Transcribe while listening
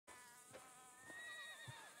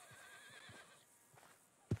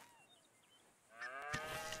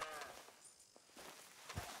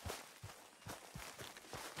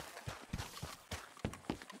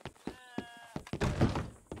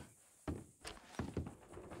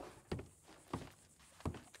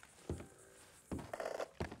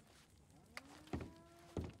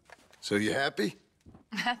So you happy?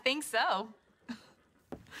 I think so.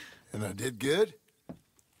 And I did good?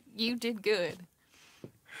 You did good.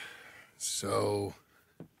 So...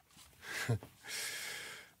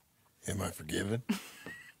 am I forgiven?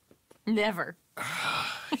 Never.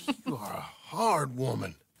 You are a hard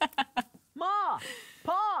woman. Ma!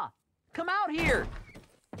 Pa! Come out here!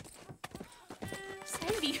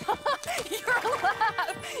 Sadie, you're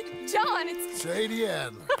alive! John, it's... Sadie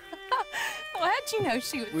Adler. Well, how'd you know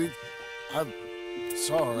she was... I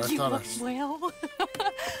saw her. I You thought look well.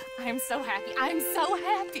 I'm so happy. I'm so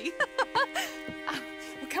happy.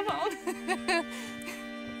 Well, come on.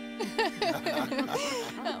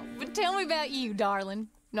 Oh, but tell me about you, darling.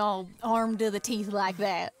 All armed to the teeth like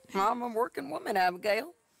that. I'm a working woman,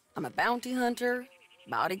 Abigail. I'm a bounty hunter,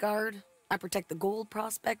 bodyguard. I protect the gold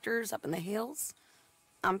prospectors up in the hills.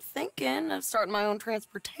 I'm thinking of starting my own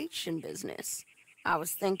transportation business. I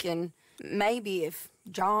was thinking maybe if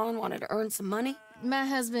John wanted to earn some money. My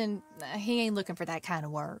husband, he ain't looking for that kind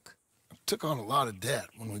of work. I took on a lot of debt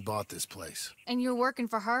when we bought this place. And you're working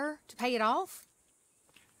for her to pay it off?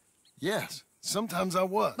 Yes, sometimes I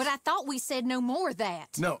was. But I thought we said no more of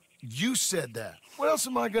that. No, you said that. What else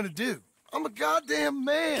am I gonna do? I'm a goddamn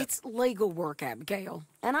man. It's legal work, Abigail.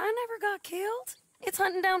 And I never got killed. It's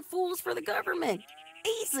hunting down fools for the government.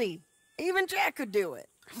 Easy. Even Jack could do it.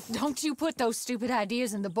 Don't you put those stupid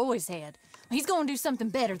ideas in the boy's head. He's gonna do something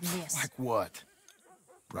better than this. Like what?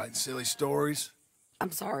 Writing silly stories?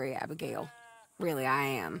 I'm sorry, Abigail. Really, I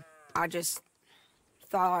am. I just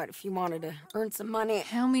thought if you wanted to earn some money...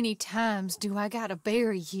 How many times do I gotta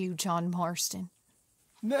bury you, John Marston?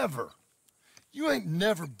 Never. You ain't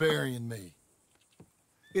never burying me.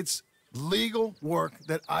 It's legal work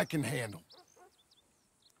that I can handle.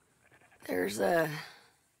 There's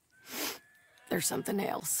something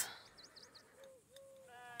else.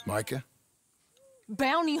 Micah?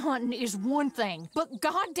 Bounty hunting is one thing, but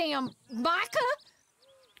goddamn, Micah?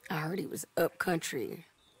 I heard he was up country,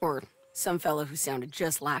 or some fellow who sounded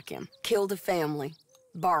just like him. Killed a family,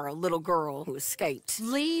 bar a little girl who escaped.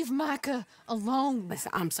 Leave Micah alone.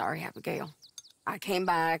 Listen, I'm sorry, Abigail. I came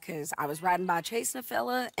by because I was riding by chasing a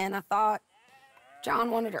fella, and I thought John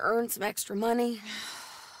wanted to earn some extra money.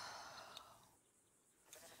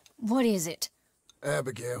 What is it?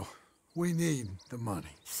 Abigail, we need the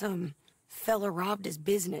money. Some fella robbed his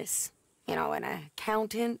business. You know, an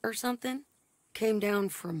accountant or something. Came down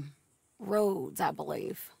from Rhodes, I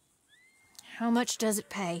believe. How much does it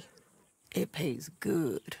pay? It pays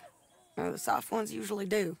good. Well, the soft ones usually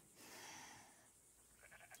do.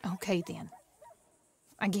 Okay, then.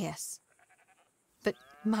 I guess. But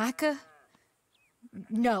Micah?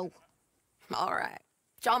 No. All right.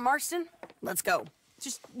 John Marston, let's go.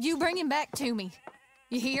 Just you bring him back to me.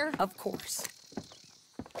 You hear? Of course.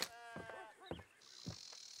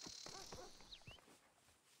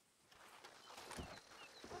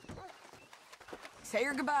 Say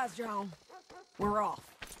your goodbyes, John. We're off.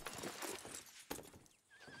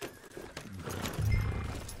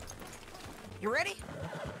 You ready?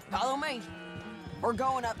 Follow me. We're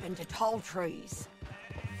going up into tall trees.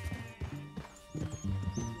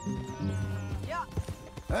 Yeah.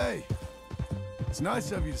 Hey, it's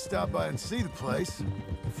nice of you to stop by and see the place.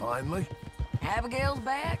 Finally. Abigail's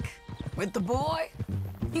back with the boy.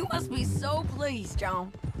 You must be so pleased,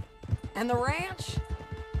 John. And the ranch?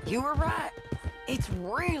 You were right. It's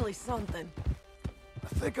really something. I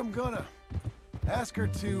think I'm gonna ask her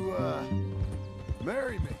to,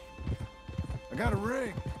 marry me. I got a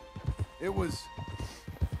ring. It was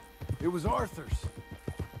Arthur's.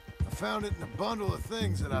 I found it in a bundle of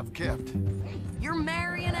things that I've kept. You're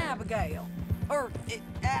marrying Abigail. Or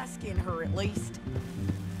asking her, at least.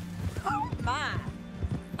 Oh, my.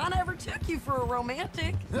 I never took you for a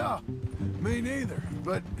romantic. No, me neither,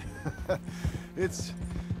 but it's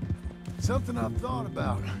something I've thought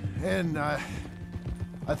about, and I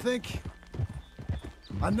think,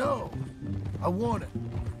 I know, I want it.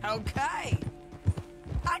 Okay.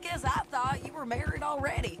 I guess I thought you were married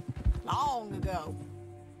already, long ago.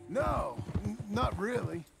 No, not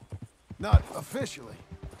really. Not officially.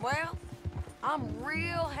 Well, I'm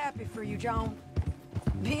real happy for you, John.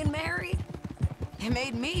 Being married, it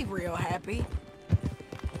made me real happy.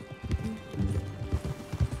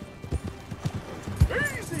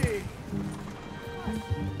 Easy!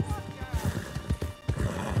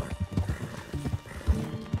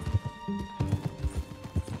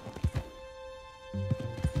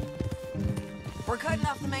 We're cutting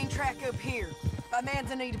off the main track up here, by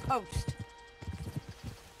Manzanita Post.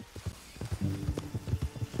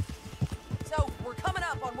 So, we're coming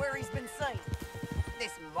up on where he's been seen.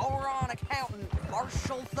 this moron accountant,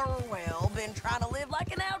 Marshall Thurwell, been trying to live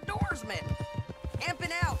like an outdoorsman. Camping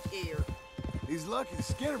out here. He's lucky the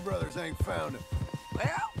Skinner brothers ain't found him.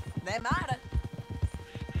 Well, they mighta.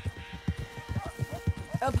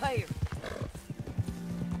 Up here.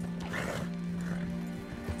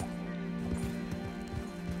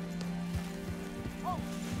 Oh,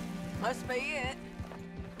 must be it.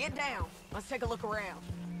 Get down. Let's take a look around.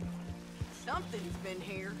 Something's been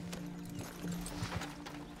here.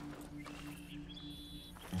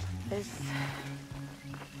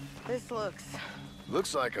 This looks...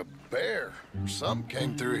 Looks like a bear or something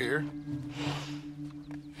came through here.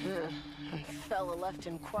 Fella left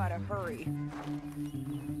in quite a hurry.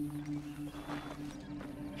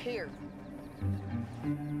 Here.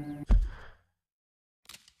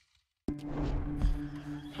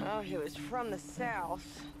 Oh, he was from the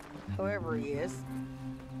south, whoever he is.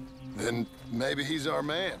 Then maybe he's our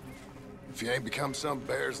man. If he ain't become some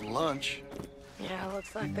bear's lunch. Yeah,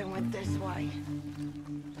 looks like they went this way.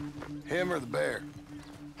 Him or the bear?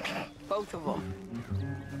 Both of them.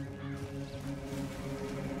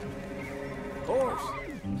 Horse.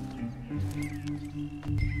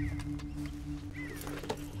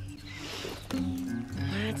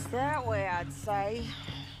 It's that way, I'd say.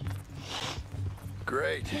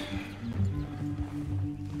 Great.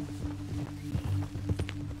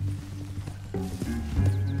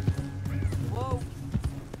 Whoa.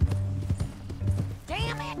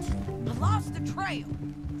 Damn it! I lost the trail.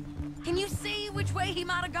 Can you see which way he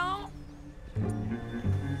might have gone?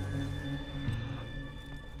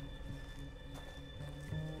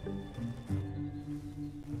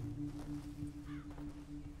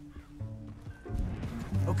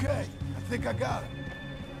 Okay, I think I got it.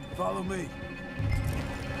 Follow me.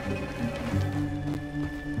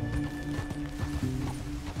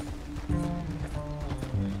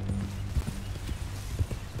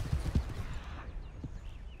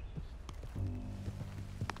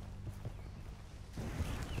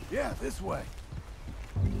 Yeah, this way.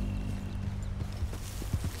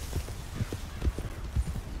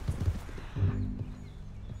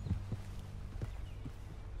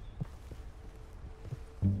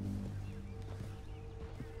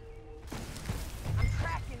 I'm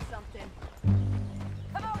tracking something.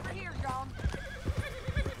 Come over here, John.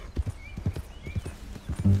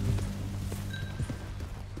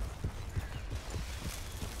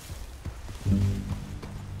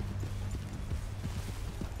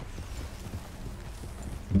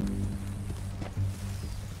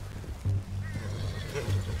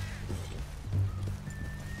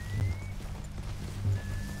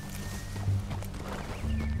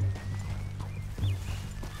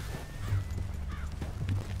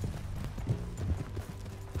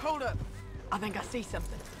 Hold up. I think I see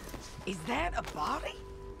something. Is that a body?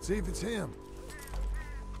 See if it's him.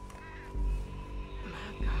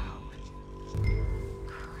 My God.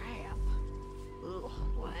 Crap. Ugh,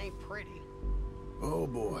 well, ain't pretty. Oh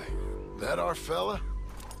boy. That our fella?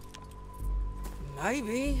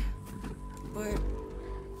 Maybe. But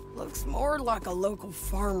looks more like a local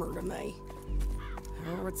farmer to me.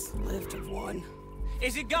 Or what's left of one.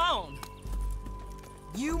 Is it gone?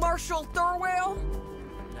 You Marshall Thurwell?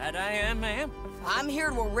 That I am, ma'am. I'm here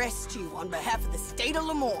to arrest you on behalf of the state of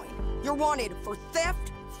Lemoyne. You're wanted for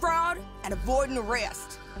theft, fraud, and avoiding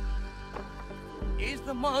arrest. Is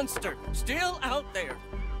the monster still out there?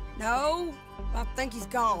 No, I think he's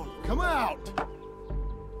gone. Come out!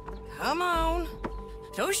 Come on,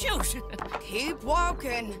 No shoes. keep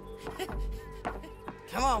walking.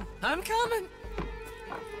 Come on. I'm coming.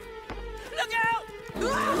 Look out!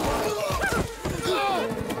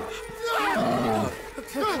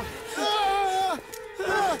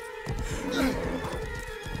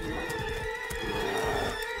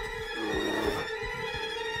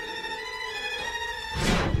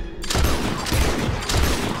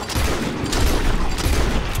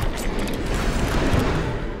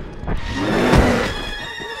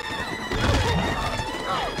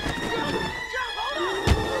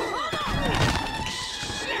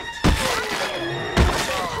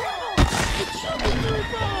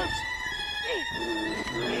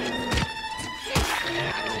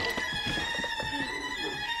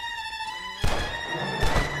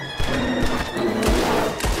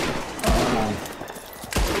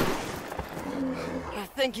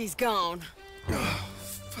 I think he's gone.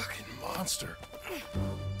 Fucking monster.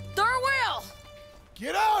 Thurwell!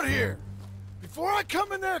 Get out here! Before I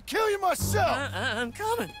come in there and kill you myself! I'm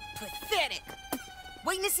coming. Pathetic.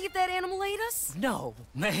 Waiting to see if that animal ate us? No,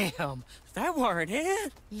 ma'am. That weren't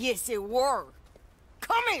it. Yes, it were.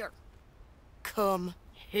 Come here. Come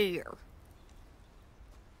here.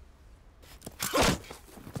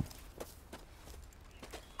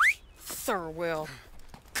 Thurwell,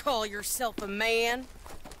 call yourself a man?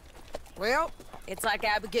 Well, it's like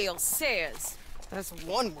Abigail says. That's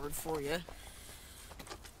one word for you.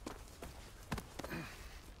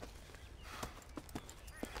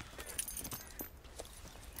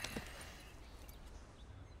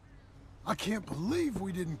 I can't believe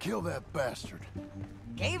we didn't kill that bastard.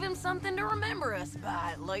 Gave him something to remember us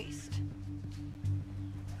by, at least.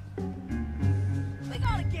 We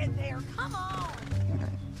gotta get there, come on!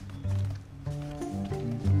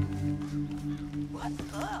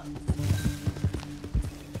 What's up?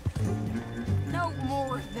 No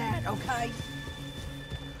more of that, okay?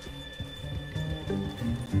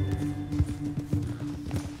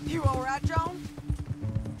 You all right, John?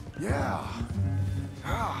 Yeah.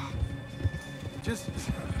 Just...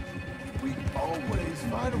 we always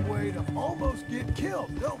find a way to almost get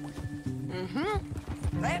killed, don't we?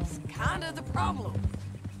 Mm-hmm. That's kind of the problem.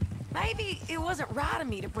 Maybe it wasn't right of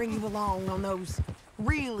me to bring you along on those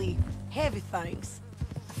really heavy things.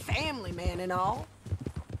 A family man and all.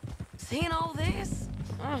 Seeing all this,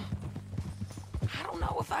 I don't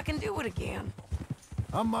know if I can do it again.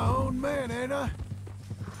 I'm my own man, ain't I?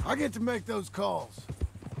 I get to make those calls.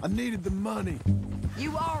 I needed the money.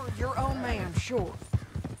 You are your own man, sure.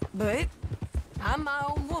 But I'm my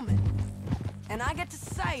own woman. And I get to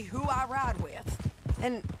say who I ride with.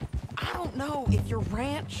 And I don't know if your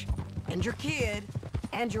ranch and your kid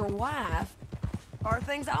and your wife are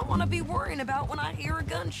things I want to be worrying about when I hear a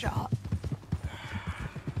gunshot.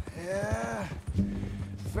 Yeah,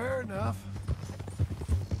 fair enough.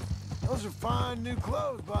 Those are fine new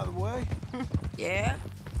clothes, by the way. Yeah?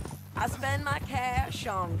 I spend my cash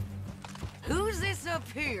on... Who's this up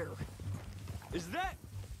here? Is that...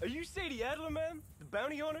 Are you Sadie Adler, man? The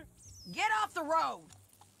bounty hunter? Get off the road!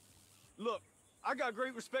 Look, I got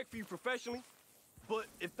great respect for you professionally, but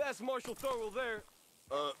if that's Marshal Thurwell there,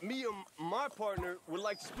 me and my partner would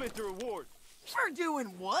like to split the reward. You're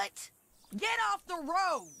doing what? Get off the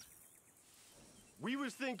road! We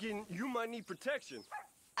was thinking you might need protection.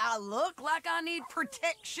 I look like I need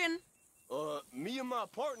protection? Me and my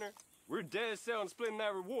partner, we're dead set on splitting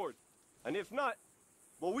that reward. And if not,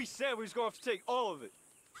 well, we said we was gonna have to take all of it.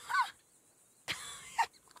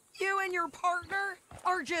 You and your partner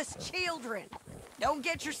are just children. Don't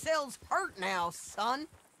get yourselves hurt now, son.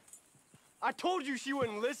 I told you she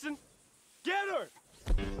wouldn't listen. Get her!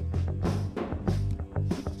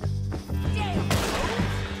 Damn!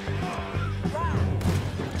 Right.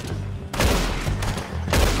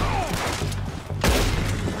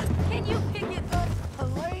 Can you pick it up,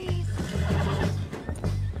 please?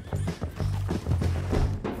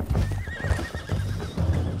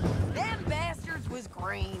 Them bastards was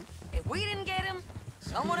green. If we didn't get him,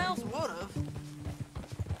 someone else would've.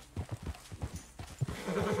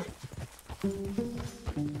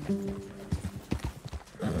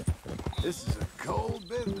 This is a cold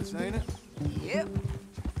business, ain't it? Yep.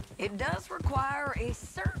 It does require a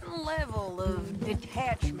certain level of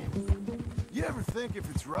detachment. You ever think if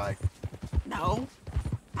it's right? No.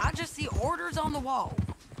 I just see orders on the wall,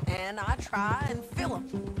 and I try and fill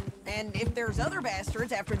them. And if there's other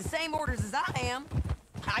bastards after the same orders as I am,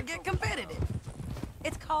 I get competitive.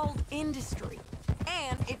 It's called industry.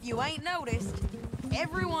 And if you ain't noticed,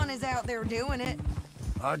 everyone is out there doing it.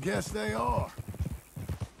 I guess they are.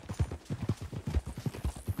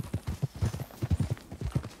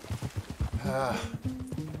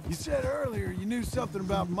 You said earlier you knew something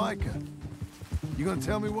about Micah. You gonna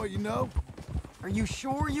tell me what you know? Are you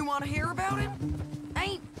sure you want to hear about it?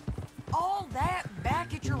 Ain't all that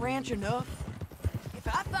back at your ranch enough? If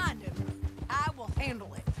I find him, I will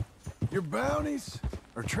handle it. Your bounties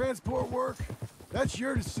or transport work? That's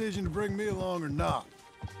your decision to bring me along or not.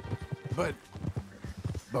 But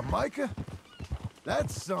Micah?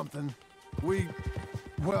 That's something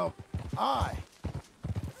well,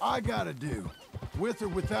 I gotta do. With or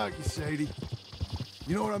without you, Sadie.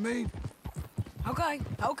 You know what I mean? Okay.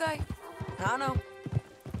 I know.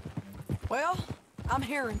 Well, I'm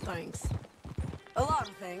hearing things. A lot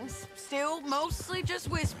of things. Still mostly just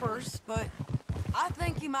whispers, but I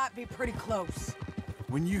think you might be pretty close.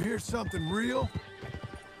 When you hear something real,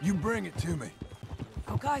 you bring it to me.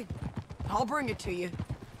 Okay, I'll bring it to you.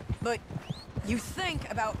 But you think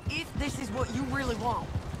about if this is what you really want.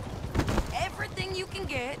 Everything you can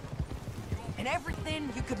get, and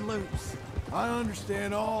everything you could lose. I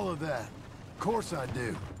understand all of that. Of course I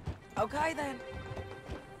do. Okay, then.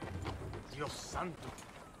 Dios santo.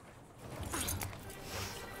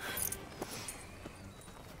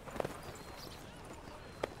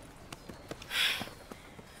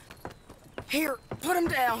 Here, put him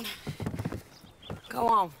down. Go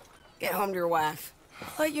on. Get home to your wife.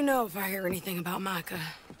 I'll let you know if I hear anything about Micah.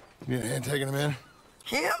 You need a hand taking him in?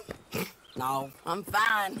 Him? No, I'm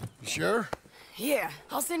fine. You sure? Yeah,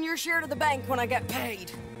 I'll send your share to the bank when I get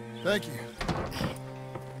paid. Thank you.